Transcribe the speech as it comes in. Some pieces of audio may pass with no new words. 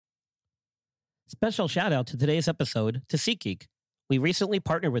Special shout out to today's episode to SeatGeek. We recently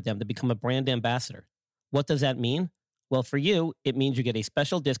partnered with them to become a brand ambassador. What does that mean? Well, for you, it means you get a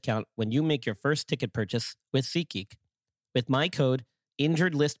special discount when you make your first ticket purchase with SeatGeek. With my code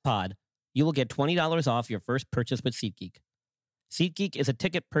InjuredListPod, you will get $20 off your first purchase with SeatGeek. SeatGeek is a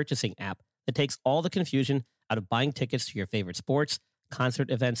ticket purchasing app that takes all the confusion out of buying tickets to your favorite sports, concert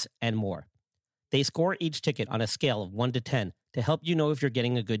events, and more. They score each ticket on a scale of 1 to 10 to help you know if you're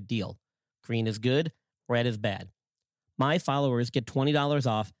getting a good deal. Green is good, red is bad. My followers get $20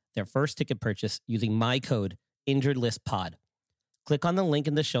 off their first ticket purchase using my code InjuredListPod. Click on the link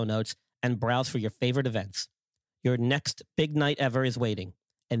in the show notes and browse for your favorite events. Your next big night ever is waiting,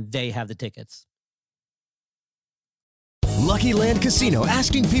 and they have the tickets. Lucky Land Casino,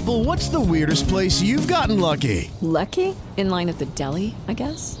 asking people, what's the weirdest place you've gotten lucky? Lucky? In line at the deli, I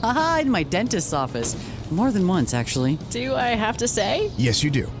guess? Aha, in my dentist's office. More than once, actually. Do I have to say? Yes,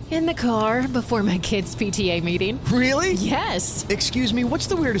 you do. In the car before my kids' PTA meeting. Really? Yes. Excuse me, what's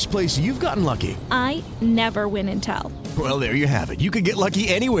the weirdest place you've gotten lucky? I never win and tell. Well, there you have it. You can get lucky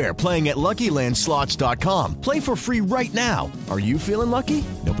anywhere, playing at LuckyLandSlots.com. Play for free right now. Are you feeling lucky?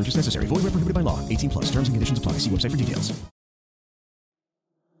 No purchase necessary. Void where prohibited by law. 18 plus. Terms and conditions apply. See website for details.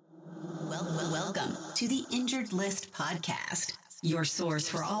 Welcome to the Injured List Podcast, your source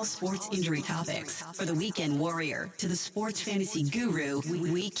for all sports injury topics. For the weekend warrior to the sports fantasy guru,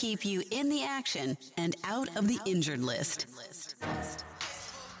 we keep you in the action and out of the injured list.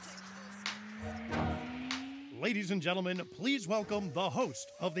 Ladies and gentlemen, please welcome the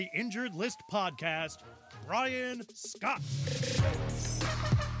host of the Injured List Podcast, Brian Scott.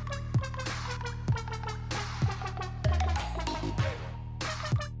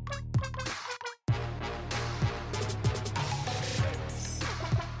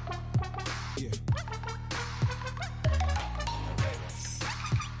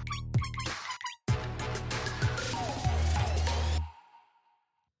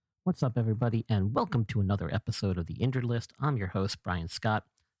 What's up, everybody, and welcome to another episode of the Injured List. I'm your host, Brian Scott.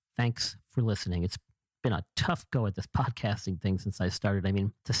 Thanks for listening. It's been a tough go at this podcasting thing since I started. I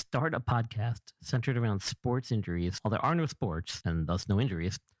mean, to start a podcast centered around sports injuries, while there are no sports and thus no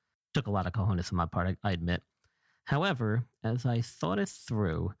injuries, took a lot of cojones on my part, I admit. However, as I thought it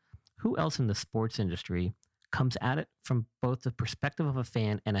through, who else in the sports industry comes at it from both the perspective of a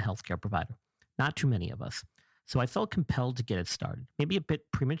fan and a healthcare provider? Not too many of us. So I felt compelled to get it started. Maybe a bit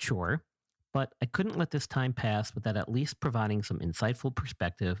premature, but I couldn't let this time pass without at least providing some insightful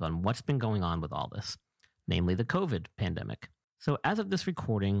perspective on what's been going on with all this, namely the COVID pandemic. So as of this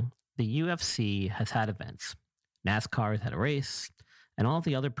recording, the UFC has had events. NASCAR has had a race, and all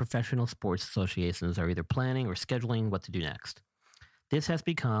the other professional sports associations are either planning or scheduling what to do next. This has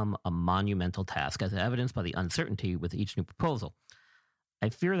become a monumental task, as evidenced by the uncertainty with each new proposal. I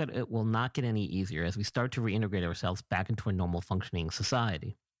fear that it will not get any easier as we start to reintegrate ourselves back into a normal functioning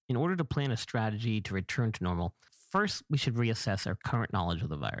society. In order to plan a strategy to return to normal, first we should reassess our current knowledge of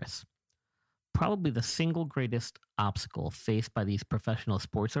the virus. Probably the single greatest obstacle faced by these professional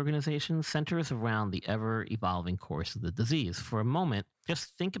sports organizations centers around the ever-evolving course of the disease. For a moment,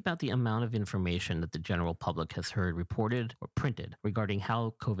 just think about the amount of information that the general public has heard reported or printed regarding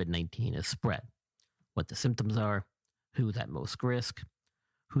how COVID-19 is spread, what the symptoms are, who's at most risk,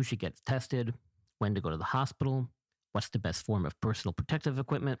 who should get tested, when to go to the hospital, what's the best form of personal protective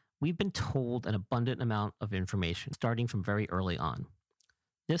equipment. We've been told an abundant amount of information starting from very early on.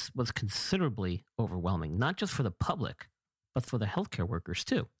 This was considerably overwhelming, not just for the public, but for the healthcare workers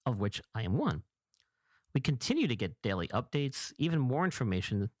too, of which I am one. We continue to get daily updates, even more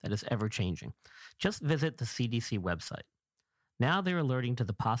information that is ever changing. Just visit the CDC website. Now they're alerting to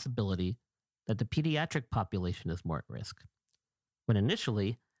the possibility that the pediatric population is more at risk, when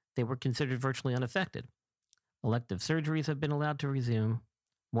initially they were considered virtually unaffected. Elective surgeries have been allowed to resume.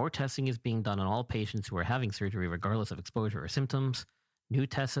 More testing is being done on all patients who are having surgery regardless of exposure or symptoms. New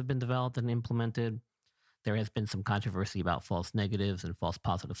tests have been developed and implemented. There has been some controversy about false negatives and false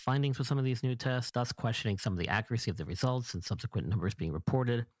positive findings with some of these new tests, thus questioning some of the accuracy of the results and subsequent numbers being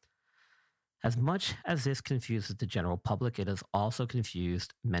reported. As much as this confuses the general public, it has also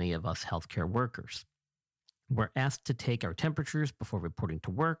confused many of us healthcare workers. We're asked to take our temperatures before reporting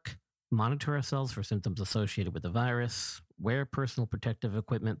to work, monitor ourselves for symptoms associated with the virus, wear personal protective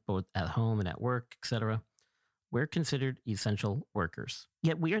equipment both at home and at work, etc. We're considered essential workers.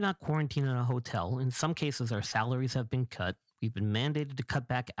 Yet we are not quarantined in a hotel. In some cases, our salaries have been cut. We've been mandated to cut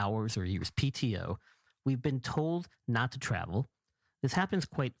back hours or use PTO. We've been told not to travel. This happens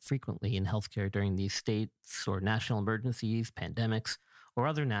quite frequently in healthcare during these states or national emergencies, pandemics, or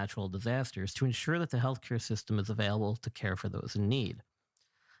other natural disasters to ensure that the healthcare system is available to care for those in need.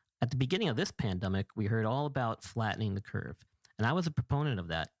 At the beginning of this pandemic, we heard all about flattening the curve, and I was a proponent of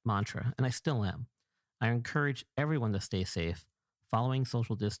that mantra, and I still am. I encourage everyone to stay safe, following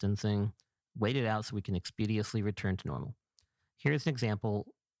social distancing, wait it out so we can expeditiously return to normal. Here's an example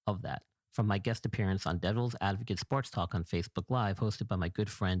of that from my guest appearance on Devil's Advocate Sports Talk on Facebook Live, hosted by my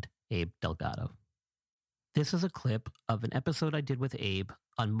good friend Abe Delgado. This is a clip of an episode I did with Abe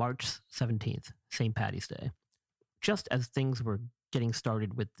on March 17th, St. Paddy's Day, just as things were getting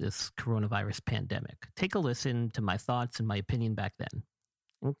started with this coronavirus pandemic. Take a listen to my thoughts and my opinion back then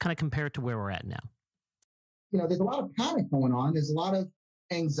and kind of compare it to where we're at now. There's a lot of panic going on. There's a lot of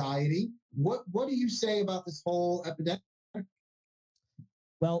anxiety. What do you say about this whole epidemic?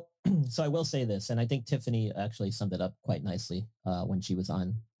 Well, so I will say this, and I think Tiffany actually summed it up quite nicely when she was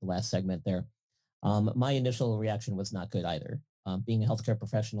on the last segment there. My initial reaction was not good either. Being a healthcare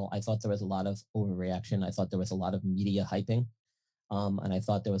professional, I thought there was a lot of overreaction. I thought there was a lot of media hyping. And I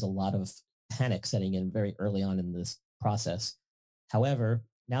thought there was a lot of panic setting in very early on in this process. However,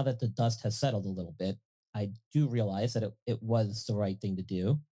 now that the dust has settled a little bit, I do realize that it was the right thing to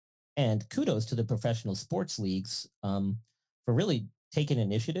do. And kudos to the professional sports leagues for really taking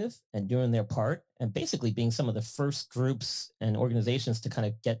initiative and doing their part and basically being some of the first groups and organizations to kind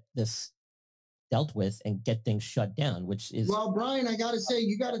of get this dealt with and get things shut down, which is... Well, Brian, I got to say,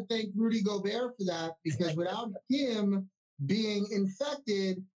 you got to thank Rudy Gobert for that, because without him being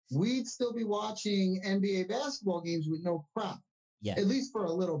infected, we'd still be watching NBA basketball games with no crowd. Yeah. At least for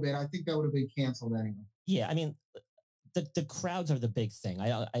a little bit. I think that would have been canceled anyway. Yeah, I mean, the crowds are the big thing.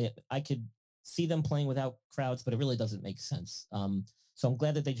 I could see them playing without crowds, but it really doesn't make sense. So I'm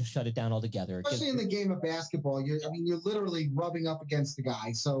glad that they just shut it down altogether. Especially in the game of basketball, you're literally rubbing up against the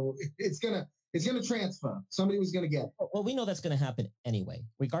guy, so it's gonna transfer. Somebody was gonna get it. Well, we know that's going to happen anyway,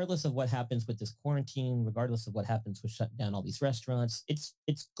 regardless of what happens with this quarantine, regardless of what happens with shutting down all these restaurants. It's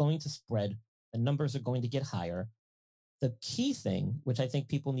going to spread. The numbers are going to get higher. The key thing, which I think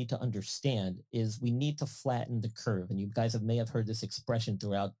people need to understand, is we need to flatten the curve. And you guys may have heard this expression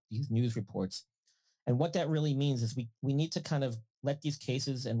throughout these news reports. And what that really means is we need to kind of let these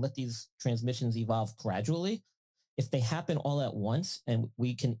cases and let these transmissions evolve gradually. If they happen all at once, and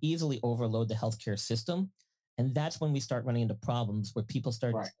we can easily overload the healthcare system, and that's when we start running into problems where people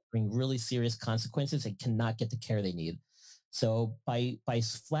start suffering really serious consequences and cannot get the care they need. So by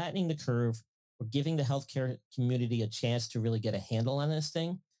flattening the curve, we're giving the healthcare community a chance to really get a handle on this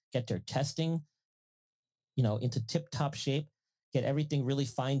thing, get their testing, into tip-top shape, get everything really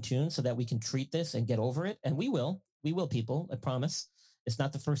fine-tuned so that we can treat this and get over it. And we will, people, I promise. It's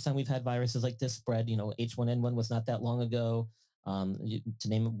not the first time we've had viruses like this spread. H1N1 was not that long ago, to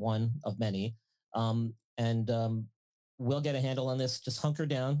name one of many. We'll get a handle on this. Just hunker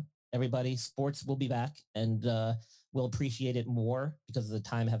down, everybody. Sports will be back, and we'll appreciate it more because of the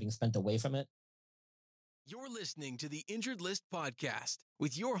time having spent away from it. You're listening to the Injured List Podcast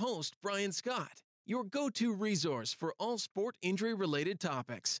with your host, Brian Scott, your go-to resource for all sport injury-related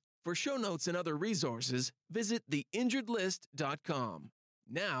topics. For show notes and other resources, visit theinjuredlist.com.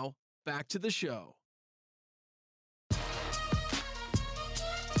 Now, back to the show.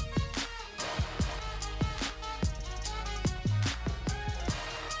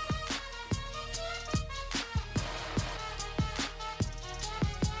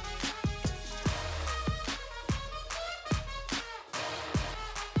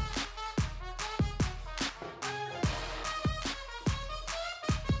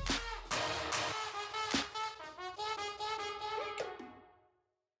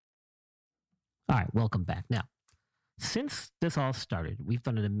 All right, welcome back. Now, since this all started, we've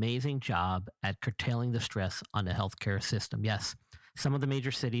done an amazing job at curtailing the stress on the healthcare system. Yes, some of the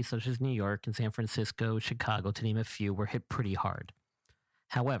major cities, such as New York and San Francisco, Chicago, to name a few, were hit pretty hard.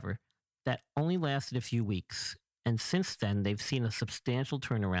 However, that only lasted a few weeks, and since then, they've seen a substantial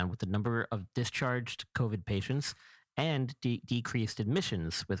turnaround with the number of discharged COVID patients and decreased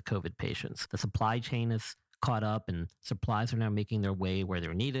admissions with COVID patients. The supply chain has caught up, and supplies are now making their way where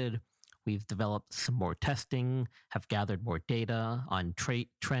they're needed. We've developed some more testing, have gathered more data on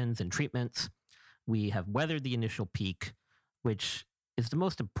trends and treatments. We have weathered the initial peak, which is the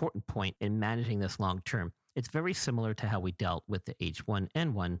most important point in managing this long term. It's very similar to how we dealt with the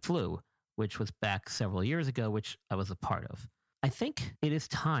H1N1 flu, which was back several years ago, which I was a part of. I think it is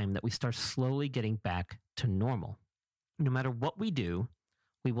time that we start slowly getting back to normal. No matter what we do,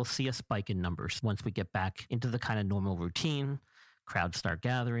 we will see a spike in numbers once we get back into the kind of normal routine, crowds start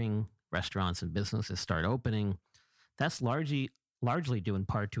gathering, restaurants and businesses start opening. That's largely due in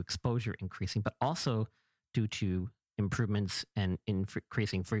part to exposure increasing, but also due to improvements and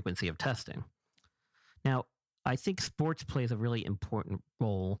increasing frequency of testing. Now, I think sports plays a really important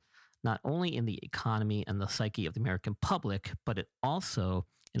role not only in the economy and the psyche of the American public, but it also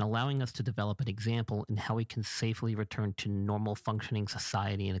in allowing us to develop an example in how we can safely return to normal functioning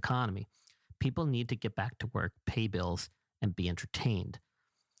society and economy. People need to get back to work, pay bills, and be entertained.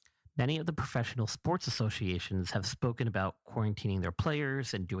 Many of the professional sports associations have spoken about quarantining their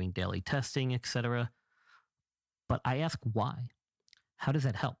players and doing daily testing, etc. But I ask why? How does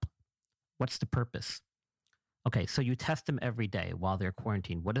that help? What's the purpose? Okay, so you test them every day while they're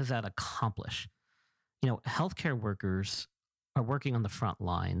quarantined. What does that accomplish? Healthcare workers are working on the front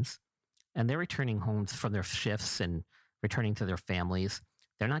lines, and they're returning home from their shifts and returning to their families.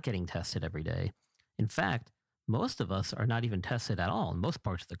 They're not getting tested every day. In fact, most of us are not even tested at all in most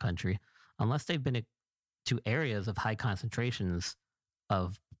parts of the country, unless they've been to areas of high concentrations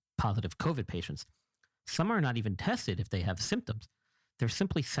of positive COVID patients. Some are not even tested if they have symptoms. They're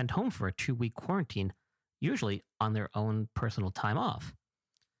simply sent home for a 2-week quarantine, usually on their own personal time off.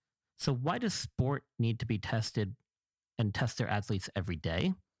 So why does sport need to be tested and test their athletes every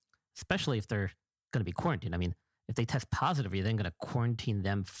day, especially if they're going to be quarantined? I mean, if they test positive, are you then going to quarantine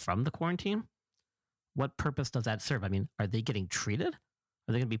them from the quarantine? What purpose does that serve? I mean, are they getting treated?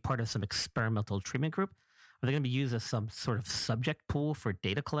 Are they going to be part of some experimental treatment group? Are they going to be used as some sort of subject pool for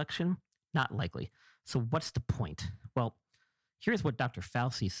data collection? Not likely. So what's the point? Well, here's what Dr.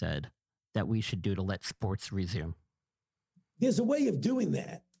 Fauci said that we should do to let sports resume. There's a way of doing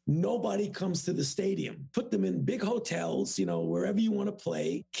that. Nobody comes to the stadium. Put them in big hotels, wherever you want to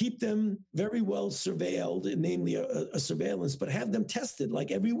play. Keep them very well surveilled, namely a surveillance, but have them tested like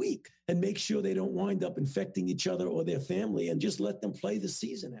every week and make sure they don't wind up infecting each other or their family, and just let them play the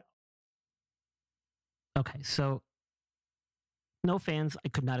season out. Okay, so no fans, I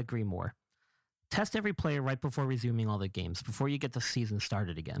could not agree more. Test every player right before resuming all the games, before you get the season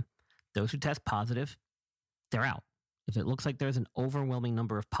started again. Those who test positive, they're out. If it looks like there's an overwhelming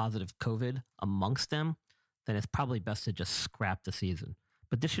number of positive COVID amongst them, then it's probably best to just scrap the season.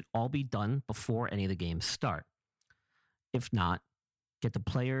 But this should all be done before any of the games start. If not, get the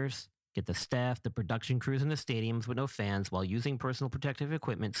players, get the staff, the production crews in the stadiums with no fans while using personal protective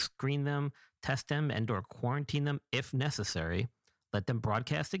equipment, screen them, test them, and or quarantine them if necessary. Let them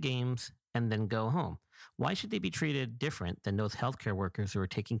broadcast the games and then go home. Why should they be treated different than those healthcare workers who are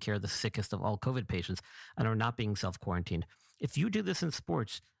taking care of the sickest of all COVID patients and are not being self-quarantined? If you do this in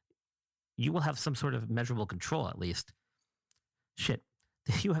sports, you will have some sort of measurable control at least. Shit,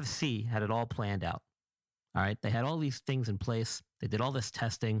 the UFC had it all planned out. All right, they had all these things in place. They did all this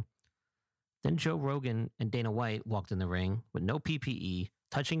testing. Then Joe Rogan and Dana White walked in the ring with no PPE,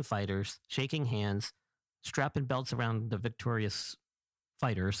 touching fighters, shaking hands, strapping belts around the victorious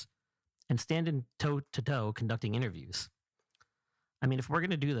fighters, and standing toe-to-toe conducting interviews. I mean, if we're going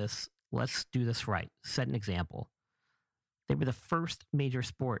to do this, let's do this right. Set an example. They were the first major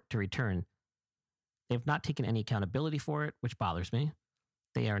sport to return. They've not taken any accountability for it, which bothers me.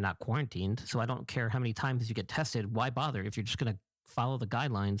 They are not quarantined, so I don't care how many times you get tested. Why bother if you're just going to follow the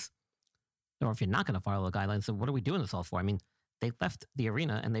guidelines? Or if you're not going to follow the guidelines, then what are we doing this all for? I mean, they left the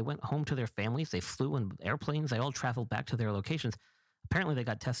arena and they went home to their families. They flew in airplanes. They all traveled back to their locations. Apparently they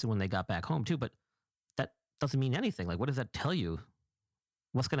got tested when they got back home too, but that doesn't mean anything. Like, what does that tell you?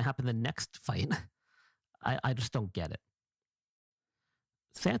 What's going to happen the next fight? I just don't get it.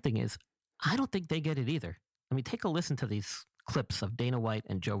 Sad thing is, I don't think they get it either. I mean, take a listen to these clips of Dana White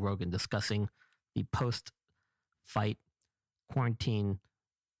and Joe Rogan discussing the post-fight quarantine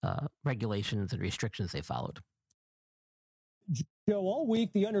regulations and restrictions they followed. Joe, all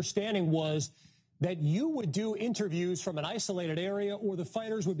week the understanding was that you would do interviews from an isolated area, or the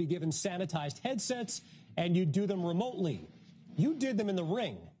fighters would be given sanitized headsets and you'd do them remotely. You did them in the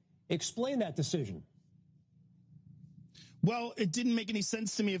ring. Explain that decision. Well, it didn't make any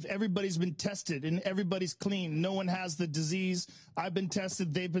sense to me if everybody's been tested and everybody's clean. No one has the disease. I've been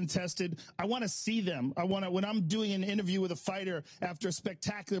tested. They've been tested. I want to see them. When I'm doing an interview with a fighter after a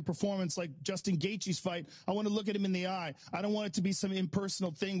spectacular performance like Justin Gaethje's fight, I want to look at him in the eye. I don't want it to be some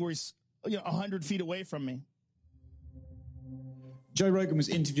impersonal thing where he's 100 feet away from me. Joe Rogan was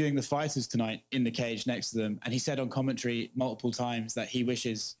interviewing the fighters tonight in the cage next to them, and he said on commentary multiple times that he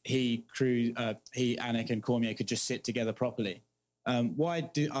wishes he, Anik, and Cormier could just sit together properly. Why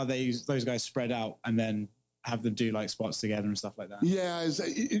are those guys spread out and then have them do like spots together and stuff like that? Yeah,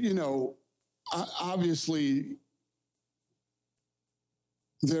 obviously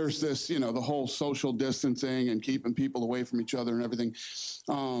there's this, the whole social distancing and keeping people away from each other and everything.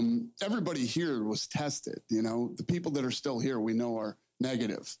 Everybody here was tested, the people that are still here, we know are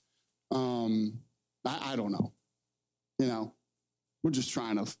negative. I don't know. We're just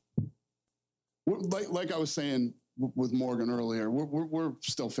trying to, like I was saying with Morgan earlier, we're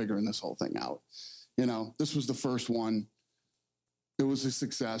still figuring this whole thing out. You know, this was the first one. It was a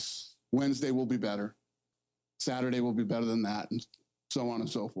success. Wednesday will be better. Saturday will be better than that, and so on and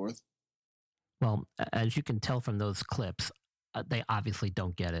so forth. Well, as you can tell from those clips, they obviously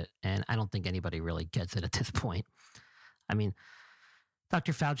don't get it, and I don't think anybody really gets it at this point. I mean,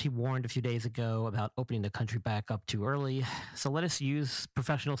 Dr. Fauci warned a few days ago about opening the country back up too early, so let us use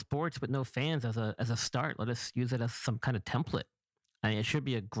professional sports with no fans as a start. Let us use it as some kind of template. I mean, it should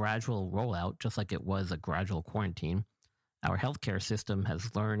be a gradual rollout, just like it was a gradual quarantine. Our healthcare system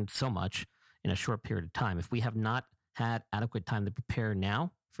has learned so much in a short period of time. If we have not had adequate time to prepare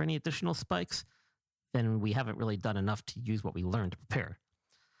now for any additional spikes, then we haven't really done enough to use what we learned to prepare.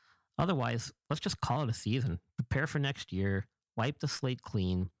 Otherwise, let's just call it a season. Prepare for next year, wipe the slate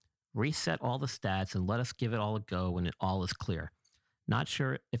clean, reset all the stats, and let us give it all a go when it all is clear. Not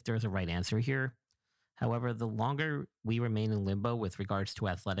sure if there's a right answer here. However, the longer we remain in limbo with regards to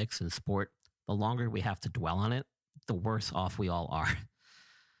athletics and sport, the longer we have to dwell on it, the worse off we all are.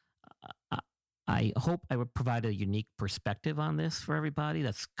 I hope I would provide a unique perspective on this for everybody.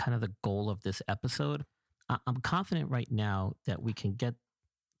 That's kind of the goal of this episode. I'm confident right now that we can get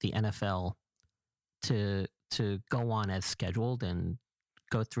the NFL to go on as scheduled and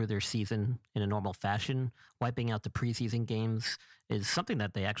go through their season in a normal fashion. Wiping out the preseason games is something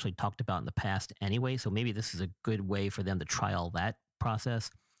that they actually talked about in the past anyway, so maybe this is a good way for them to trial that process.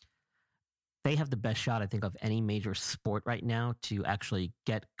 They have the best shot, I think, of any major sport right now to actually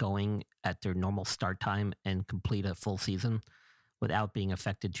get going at their normal start time and complete a full season without being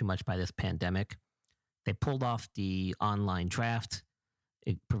affected too much by this pandemic. They pulled off the online draft.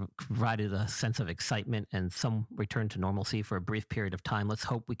 It provided a sense of excitement and some return to normalcy for a brief period of time. Let's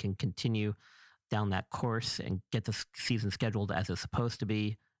hope we can continue down that course and get the season scheduled as it's supposed to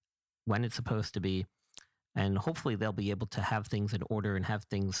be, when it's supposed to be. And hopefully they'll be able to have things in order and have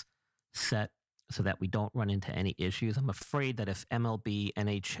things set so that we don't run into any issues. I'm afraid that if MLB,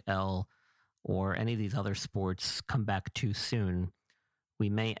 NHL, or any of these other sports come back too soon, we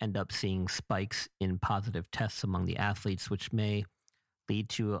may end up seeing spikes in positive tests among the athletes, which may lead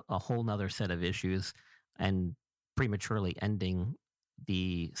to a whole nother set of issues and prematurely ending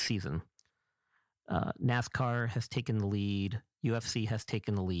the season. NASCAR has taken the lead. UFC has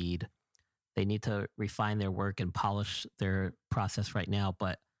taken the lead. They need to refine their work and polish their process right now,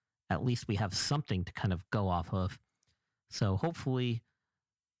 but at least we have something to kind of go off of. So hopefully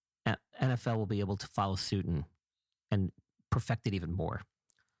NFL will be able to follow suit and perfect it even more.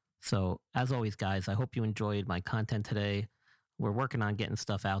 So as always, guys, I hope you enjoyed my content today. We're working on getting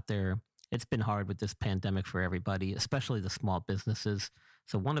stuff out there. It's been hard with this pandemic for everybody, especially the small businesses.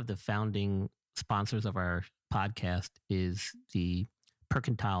 So one of the founding sponsors of our podcast is the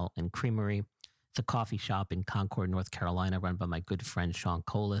Percentile and Creamery. It's a coffee shop in Concord, North Carolina, run by my good friend Sean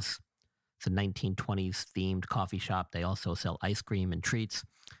Colas. It's a 1920s themed coffee shop. They also sell ice cream and treats.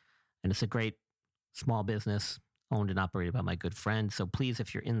 And it's a great small business owned and operated by my good friend. So please,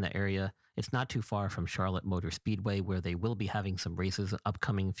 if you're in the area, it's not too far from Charlotte Motor Speedway, where they will be having some races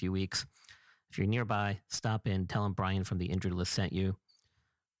upcoming few weeks. If you're nearby, stop in, tell them Brian from the Injured List sent you.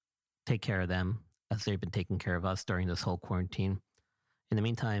 Take care of them as they've been taking care of us during this whole quarantine. In the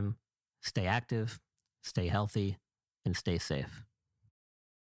meantime, stay active, stay healthy, and stay safe.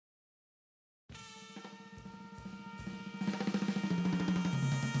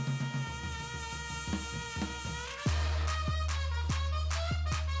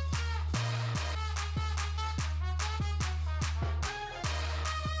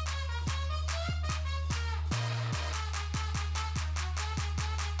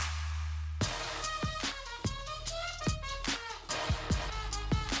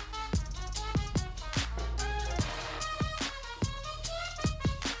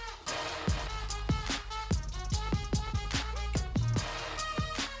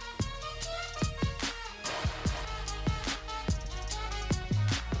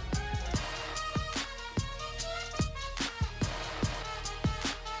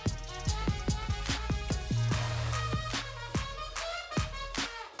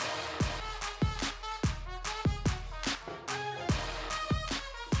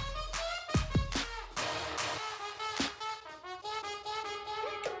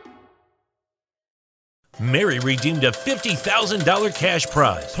 Mary redeemed a $50,000 cash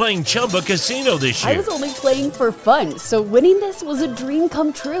prize playing Chumba Casino this year. I was only playing for fun, so winning this was a dream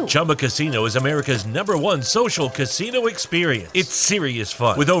come true. Chumba Casino is America's #1 social casino experience. It's serious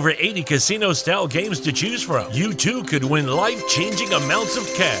fun. With over 80 casino-style games to choose from, you too could win life-changing amounts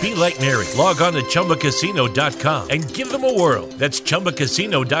of cash. Be like Mary. Log on to ChumbaCasino.com and give them a whirl. That's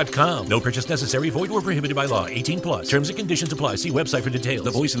ChumbaCasino.com. No purchase necessary. Void or prohibited by law. 18+. Terms and conditions apply. See website for details.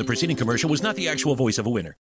 The voice in the preceding commercial was not the actual voice of a winner.